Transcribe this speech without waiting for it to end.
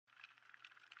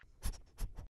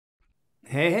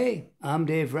Hey, I'm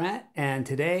Dave Ratt, and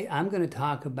today I'm going to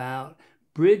talk about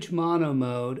bridge mono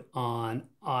mode on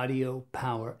audio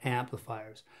power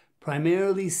amplifiers,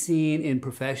 primarily seen in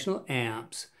professional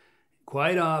amps.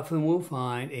 Quite often we'll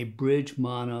find a bridge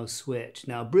mono switch.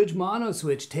 Now, bridge mono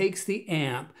switch takes the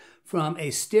amp from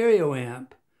a stereo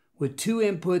amp with two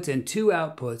inputs and two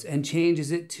outputs and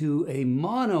changes it to a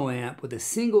mono amp with a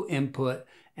single input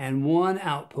and one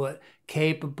output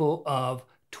capable of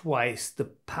twice the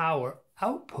power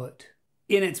output.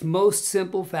 In its most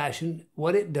simple fashion,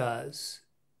 what it does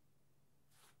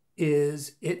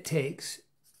is it takes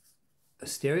a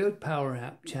stereo power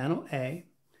amp, channel A,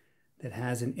 that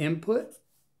has an input,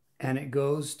 and it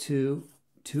goes to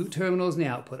two terminals in the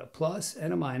output, a plus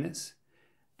and a minus,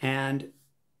 and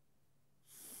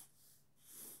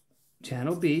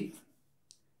channel B,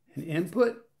 an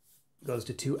input, goes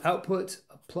to two outputs,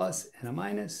 a plus and a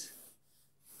minus.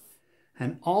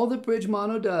 And all the bridge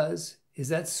mono does is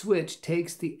that switch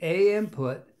takes the A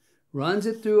input, runs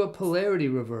it through a polarity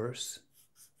reverse,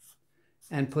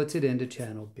 and puts it into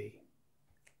channel B.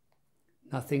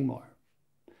 Nothing more.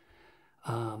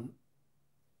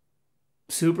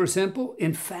 Super simple.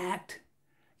 In fact,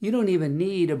 you don't even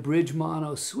need a bridge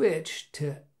mono switch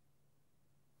to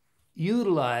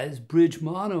utilize bridge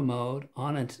mono mode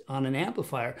on an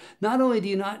amplifier. Not only do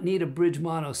you not need a bridge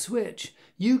mono switch,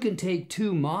 you can take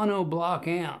two mono block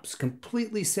amps,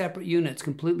 completely separate units,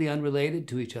 completely unrelated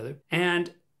to each other,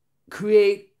 and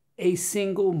create a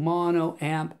single mono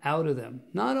amp out of them.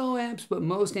 Not all amps, but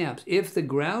most amps. If the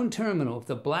ground terminal, if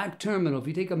the black terminal, if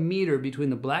you take a meter between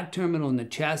the black terminal and the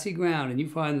chassis ground and you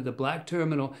find that the black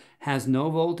terminal has no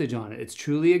voltage on it, it's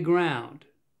truly a ground,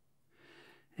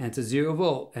 and it's a 0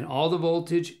 volt, and all the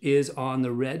voltage is on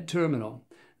the red terminal,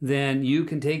 then you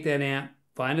can take that amp,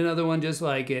 find another one just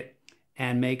like it,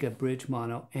 and make a bridge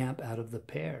mono amp out of the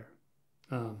pair.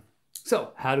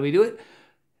 So how do we do it?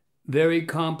 Very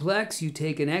complex. You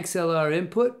take an XLR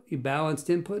input, you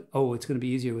balanced input. Oh, it's going to be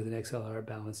easier with an XLR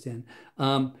balanced in.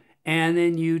 And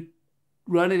then you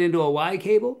run it into a Y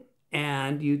cable,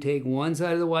 and you take one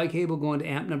side of the Y cable going to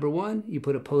amp number 1. You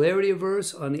put a polarity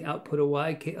reverse on the output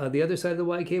of the other side of the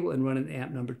Y cable and run it to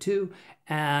amp number 2.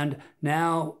 And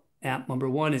now amp number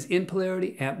 1 is in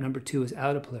polarity, amp number 2 is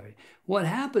out of polarity. What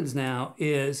happens now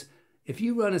is if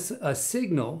you run a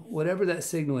signal, whatever that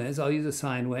signal is, I'll use a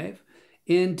sine wave,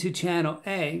 into channel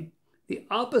A, the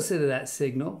opposite of that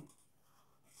signal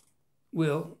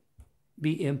will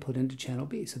be input into channel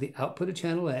B. So the output of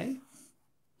channel A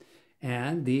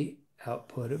and the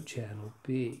output of channel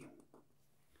B.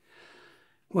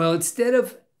 Well, instead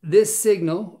of this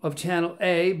signal of channel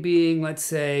A being, let's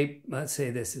say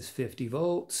this is 50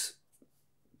 volts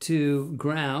to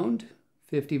ground,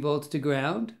 50 volts to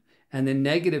ground, and then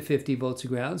negative 50 volts to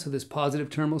ground. So this positive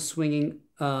terminal swinging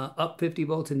up 50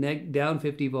 volts and down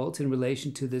 50 volts in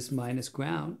relation to this minus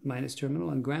terminal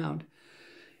and ground.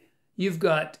 You've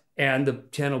got, and the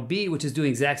channel B, which is doing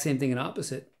the exact same thing in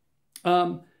opposite.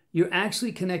 You're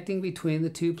actually connecting between the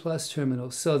two plus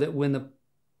terminals so that when the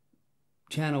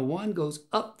channel 1 goes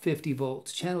up 50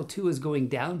 volts, channel 2 is going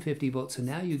down 50 volts. So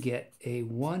now you get a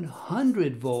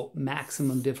 100 volt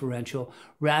maximum differential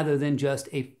rather than just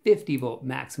a 50 volt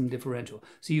maximum differential.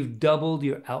 So you've doubled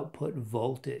your output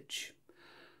voltage.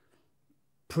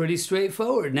 Pretty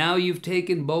straightforward. Now you've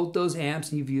taken both those amps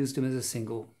and you've used them as a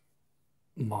single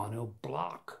mono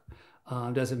block.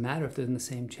 Doesn't matter if they're in the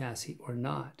same chassis or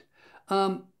not.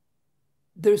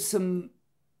 There's some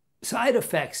side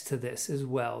effects to this as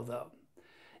well, though.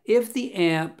 If the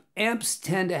amps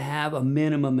tend to have a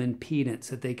minimum impedance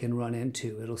that they can run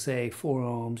into, it'll say 4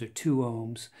 ohms or 2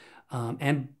 ohms,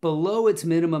 and below its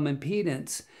minimum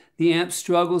impedance, the amp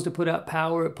struggles to put out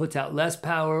power, it puts out less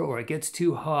power, or it gets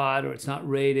too hot, or it's not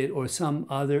rated, or some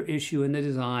other issue in the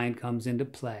design comes into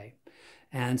play.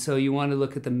 And so you want to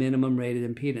look at the minimum rated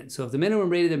impedance. So if the minimum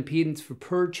rated impedance for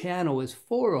per channel is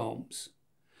 4 ohms,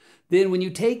 then when you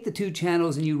take the two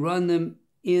channels and you run them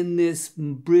in this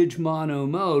bridge mono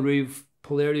mode, where you've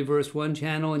polarity reversed one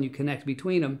channel and you connect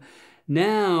between them,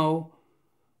 now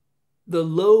the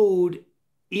load,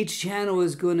 each channel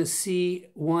is going to see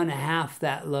 1/2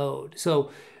 that load. So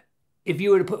if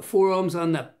you were to put 4 ohms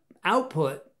on the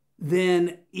output,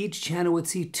 then each channel would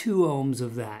see 2 ohms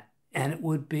of that, and it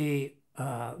would be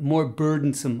more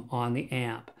burdensome on the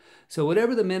amp. So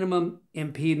whatever the minimum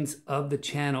impedance of the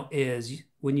channel is,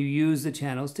 when you use the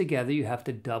channels together, you have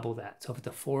to double that. So if it's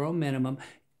a 4 ohm minimum,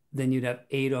 then you'd have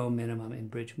 8 ohm minimum in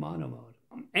bridge mono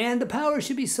mode. And the power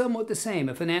should be somewhat the same.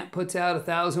 If an amp puts out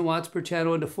 1,000 watts per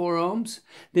channel into 4 ohms,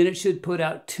 then it should put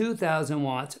out 2,000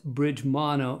 watts bridge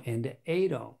mono into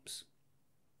 8 ohms.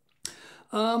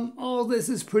 All this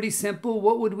is pretty simple.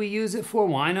 What would we use it for?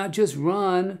 Why not just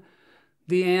run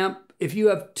the amp? If you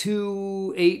have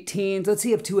two 18s, let's say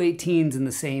you have two 18s in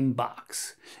the same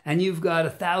box, and you've got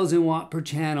 1,000 watt per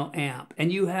channel amp,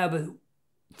 and you have a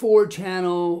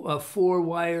 4-channel, a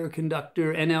 4-wire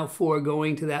conductor, NL4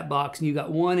 going to that box, and you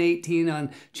got 118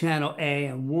 on channel A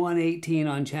and 118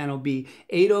 on channel B,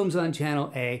 8 ohms on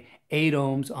channel A, 8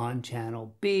 ohms on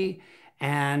channel B,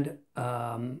 and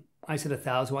I said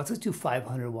 1,000 watts. Let's do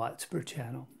 500 watts per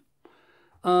channel.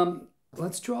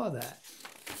 Let's draw that.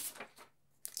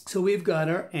 So we've got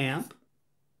our amp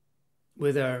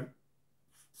with our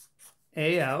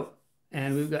A out,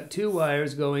 and we've got 2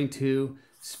 wires going to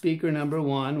speaker number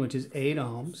 1, which is 8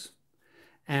 ohms,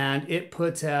 and it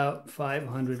puts out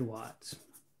 500 watts.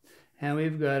 And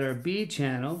we've got our B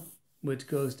channel, which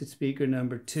goes to speaker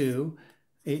number 2,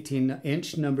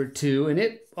 18-inch number 2, and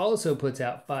it also puts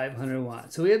out 500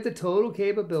 watts. So we have the total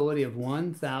capability of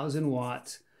 1,000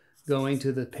 watts going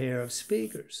to the pair of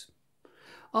speakers.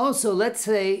 Also, let's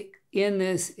say in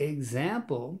this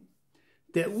example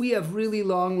that we have really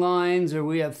long lines or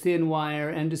we have thin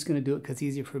wire. I'm just going to do it because it's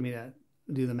easier for me to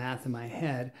do the math in my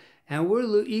head. And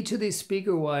each of these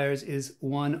speaker wires is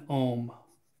 1 ohm.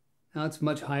 Now it's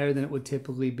much higher than it would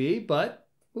typically be, but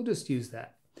we'll just use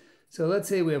that. So let's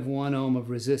say we have 1 ohm of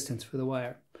resistance for the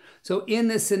wire. So in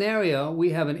this scenario, we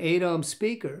have an 8 ohm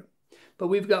speaker, but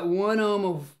we've got 1 ohm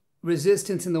of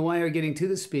resistance in the wire getting to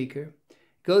the speaker,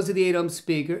 goes to the 8 ohm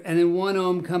speaker, and then 1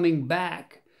 ohm coming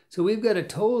back. So we've got a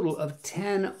total of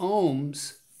 10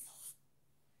 ohms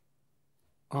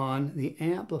on the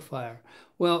amplifier.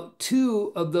 Well,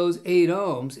 2 of those 8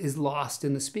 ohms is lost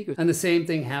in the speaker. And the same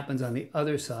thing happens on the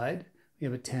other side. We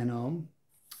have a 10 ohm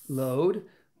load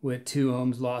with 2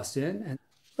 ohms lost in. And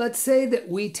let's say that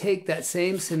we take that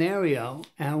same scenario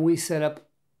and we start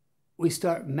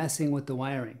messing with the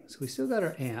wiring. So we still got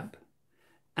our amp,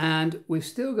 and we've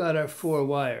still got our 4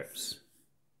 wires,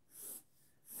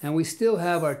 and we still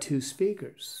have our 2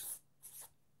 speakers.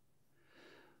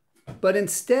 But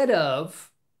instead of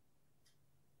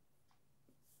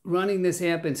running this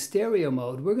amp in stereo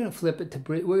mode, we're going to flip it to,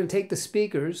 we're going to take the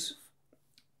speakers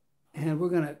and we're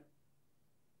going to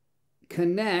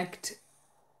connect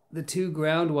the 2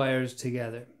 ground wires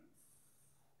together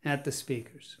at the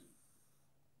speakers.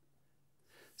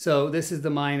 So this is the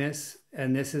minus,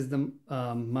 and this is the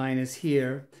minus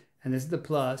here, and this is the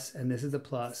plus, and this is the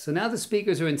plus. So now the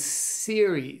speakers are in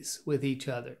series with each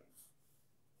other.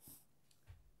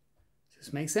 Does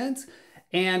this make sense?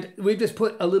 And we just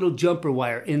put a little jumper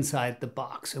wire inside the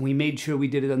box, and we made sure we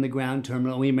did it on the ground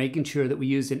terminal. We're making sure that we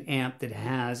used an amp that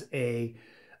has a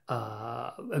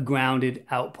grounded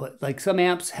output. Like some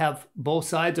amps have both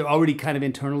sides are already kind of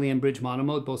internally in bridge mono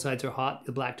mode. Both sides are hot.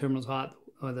 The black terminal's hot,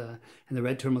 and the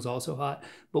red terminal's also hot.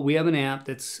 But we have an amp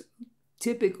that's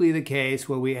typically the case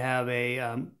where we have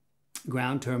a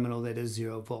ground terminal that is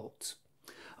 0 volts.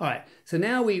 All right, so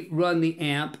now we run the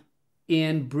amp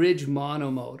in bridge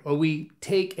mono mode, or we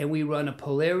take and we run a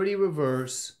polarity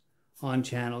reverse on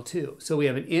channel 2. So we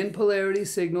have an in polarity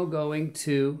signal going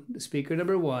to the speaker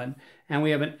number 1, and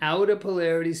we have an out of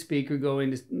polarity speaker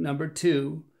going to number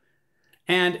 2.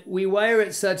 And we wire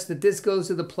it such that this goes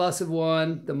to the plus of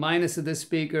 1, the minus of this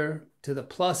speaker, to the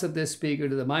plus of this speaker,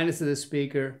 to the minus of this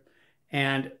speaker,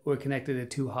 and we're connected to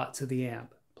 2 hots of the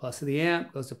amp. Plus of the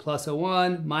amp goes to plus of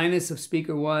 1, minus of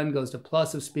speaker 1 goes to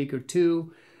plus of speaker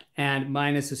 2, and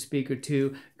minus of speaker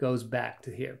 2 goes back to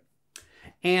here.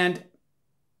 And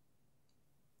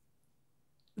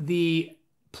the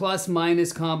plus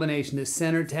minus combination, the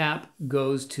center tap,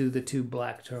 goes to the 2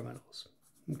 black terminals.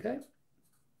 Okay?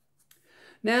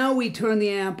 Now we turn the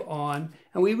amp on,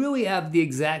 and we really have the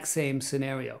exact same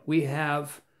scenario. We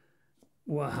have,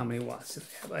 well, how many watts do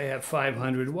I have? I have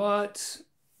 500 watts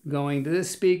going to this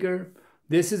speaker.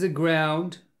 This is a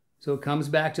ground, so it comes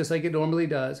back just like it normally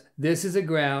does. This is a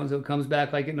ground, so it comes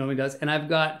back like it normally does. And I've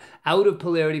got out of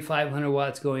polarity 500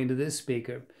 watts going to this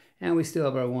speaker. And we still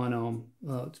have our 1 ohm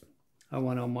loads, our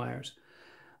 1 ohm wires.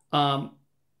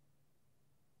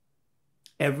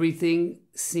 Everything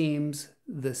seems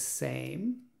the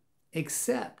same,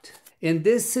 except in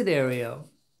this scenario,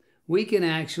 we can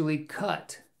actually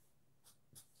cut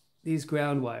these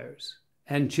ground wires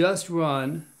and just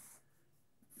run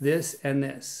this and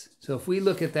this. So if we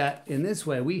look at that in this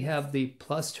way, we have the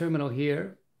plus terminal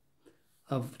here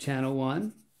of channel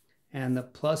 1 and the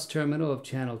plus terminal of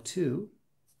channel 2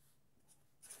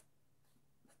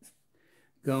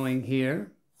 going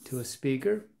here to a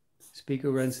speaker.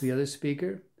 Speaker runs to the other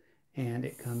speaker, and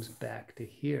it comes back to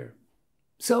here.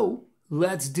 So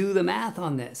let's do the math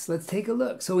on this. Let's take a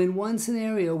look. So in one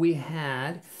scenario, we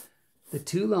had the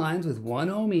two lines with 1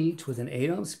 ohm each with an 8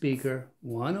 ohm speaker,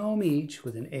 1 ohm each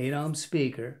with an 8 ohm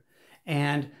speaker,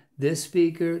 and this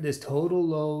speaker, this total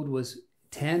load was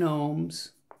 10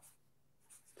 ohms,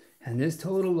 and this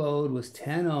total load was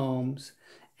 10 ohms,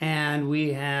 and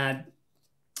we had,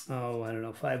 oh, I don't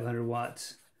know, 500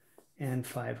 watts and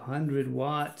 500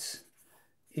 watts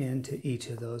into each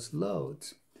of those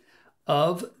loads.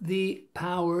 Of the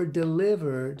power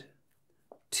delivered,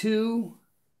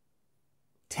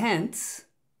 2/10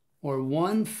 or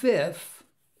 1/5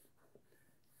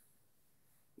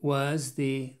 was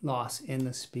the loss in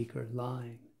the speaker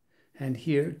line. And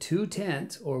here,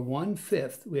 2/10 or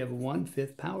 1/5, we have a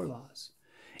 1/5 power loss.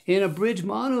 In a bridge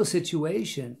mono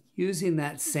situation, using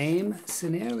that same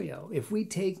scenario, if we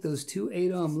take those two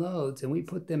 8 ohm loads and we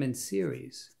put them in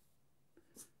series,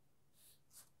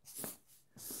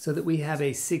 so that we have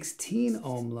a 16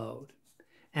 ohm load,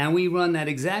 and we run that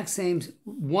exact same,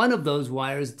 one of those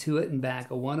wires to it and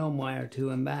back, a 1 ohm wire to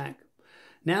and back.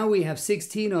 Now we have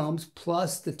 16 ohms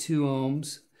plus the 2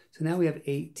 ohms, so now we have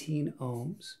 18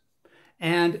 ohms.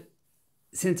 And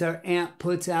since our amp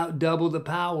puts out double the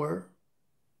power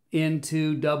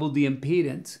into double the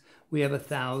impedance, we have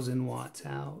 1,000 watts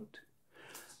out.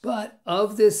 But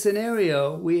of this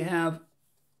scenario, we have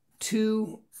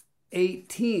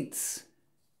 2/18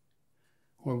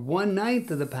 or 1/9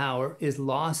 of the power is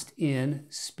lost in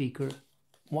speaker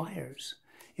wires.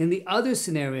 In the other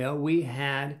scenario, we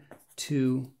had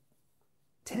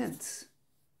 2/10.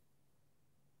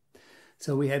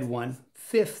 So we had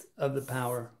 1/5 of the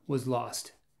power was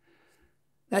lost.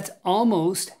 That's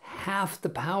almost half the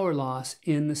power loss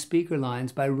in the speaker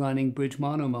lines by running bridge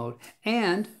mono mode.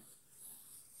 And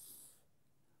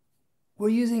we're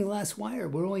using less wire.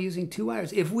 We're only using 2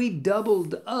 wires. If we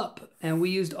doubled up and we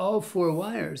used all 4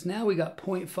 wires, now we got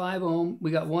 0.5 ohm,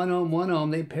 we got 1 ohm, 1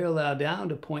 ohm, they parallel down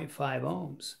to 0.5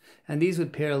 ohms. And these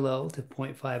would parallel to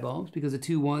 0.5 ohms because the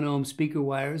 2 1 ohm speaker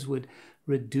wires would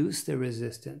reduce their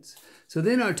resistance. So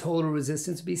then our total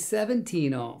resistance would be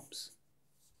 17 ohms.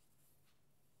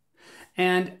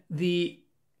 And the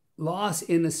loss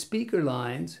in the speaker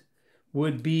lines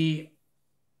would be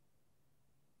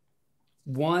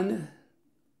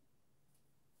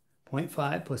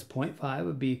 1.5 plus 0.5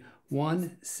 would be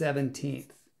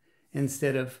 1/17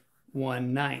 instead of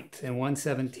 1/9. And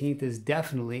 1/17 is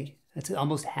definitely, that's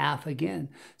almost half again.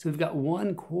 So we've got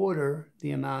 1/4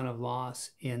 the amount of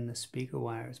loss in the speaker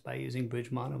wires by using bridge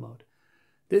mono mode.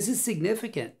 This is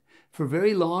significant for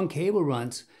very long cable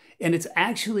runs. And it's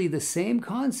actually the same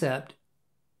concept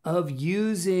of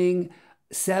using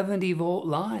 70-volt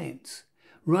lines.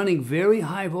 Running very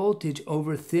high voltage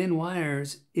over thin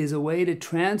wires is a way to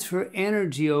transfer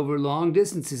energy over long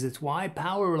distances. It's why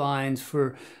power lines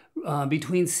for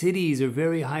between cities are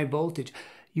very high voltage.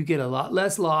 You get a lot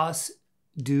less loss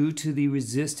due to the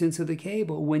resistance of the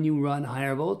cable when you run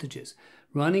higher voltages.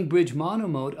 Running bridge mono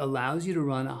mode allows you to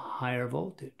run a higher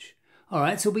voltage. All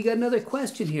right, so we got another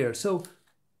question here. So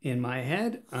in my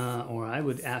head, or I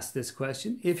would ask this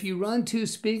question, if you run 2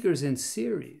 speakers in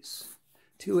series,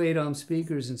 2 8 ohm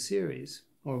speakers in series,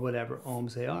 or whatever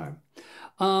ohms they are,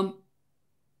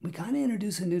 we kind of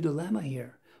introduce a new dilemma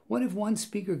here. What if one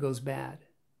speaker goes bad?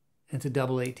 It's a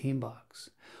double 18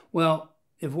 box. Well,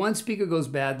 if one speaker goes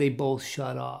bad, they both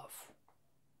shut off.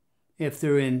 If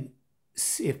they're in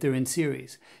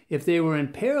series. If they were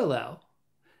in parallel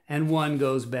and one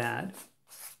goes bad,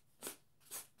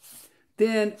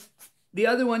 then the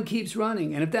other one keeps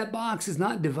running. And if that box is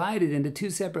not divided into 2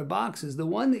 separate boxes, the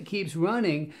one that keeps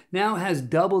running now has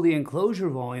double the enclosure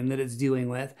volume that it's dealing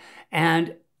with,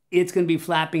 and it's going to be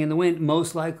flapping in the wind.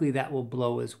 Most likely that will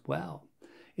blow as well.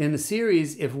 In the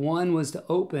series, if one was to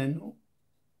open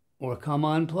or come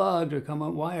unplugged or come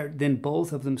unwired, then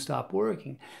both of them stop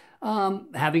working.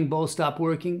 Having both stop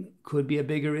working could be a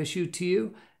bigger issue to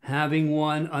you. Having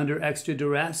one under extra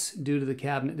duress due to the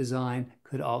cabinet design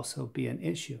could also be an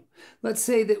issue. Let's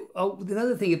say that,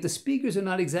 another thing, if the speakers are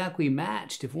not exactly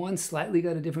matched, if one slightly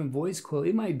got a different voice coil,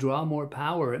 it might draw more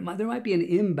power. There might be an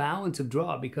imbalance of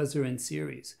draw because they're in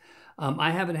series.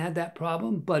 I haven't had that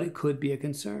problem, but it could be a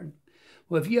concern.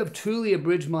 Well, if you have truly a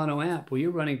bridge mono amp where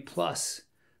you're running plus,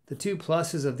 the 2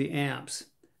 pluses of the amps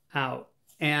out,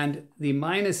 and the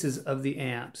minuses of the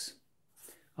amps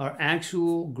are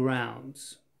actual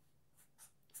grounds.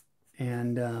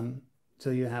 And so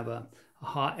you have a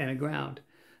hot and a ground.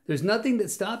 There's nothing that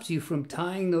stops you from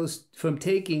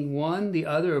taking one, the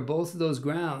other, or both of those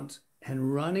grounds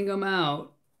and running them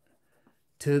out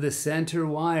to the center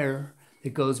wire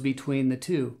that goes between the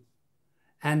 2.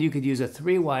 And you could use a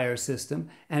 3-wire system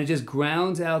and it just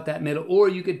grounds out that middle, or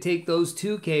you could take those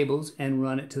 2 cables and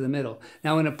run it to the middle.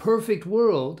 Now, in a perfect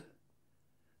world,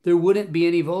 there wouldn't be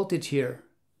any voltage here.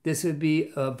 This would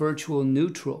be a virtual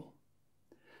neutral.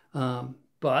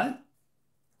 But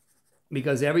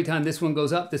because every time this one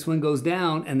goes up, this one goes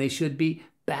down, and they should be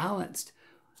balanced.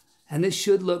 And this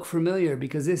should look familiar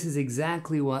because this is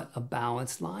exactly what a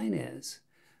balanced line is.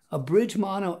 A bridge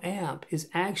mono amp is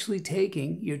actually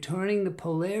you're turning the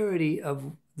polarity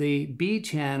of the B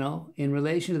channel in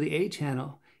relation to the A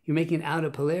channel. You're making it out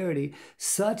of polarity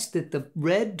such that the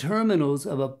red terminals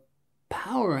of a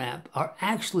power amp are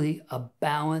actually a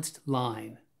balanced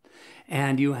line.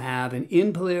 And you have an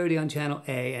in polarity on channel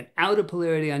A, an out of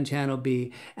polarity on channel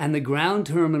B, and the ground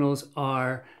terminals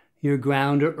are your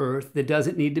ground or earth that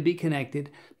doesn't need to be connected,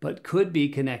 but could be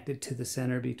connected to the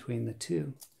center between the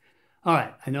two. All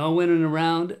right, I know I went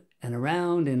around and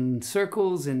around in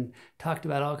circles and talked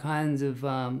about all kinds of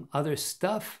other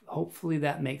stuff. Hopefully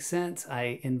that makes sense.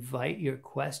 I invite your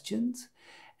questions,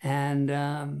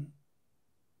 and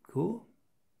cool,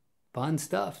 fun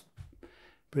stuff.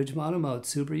 Bridge mono mode,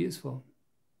 super useful.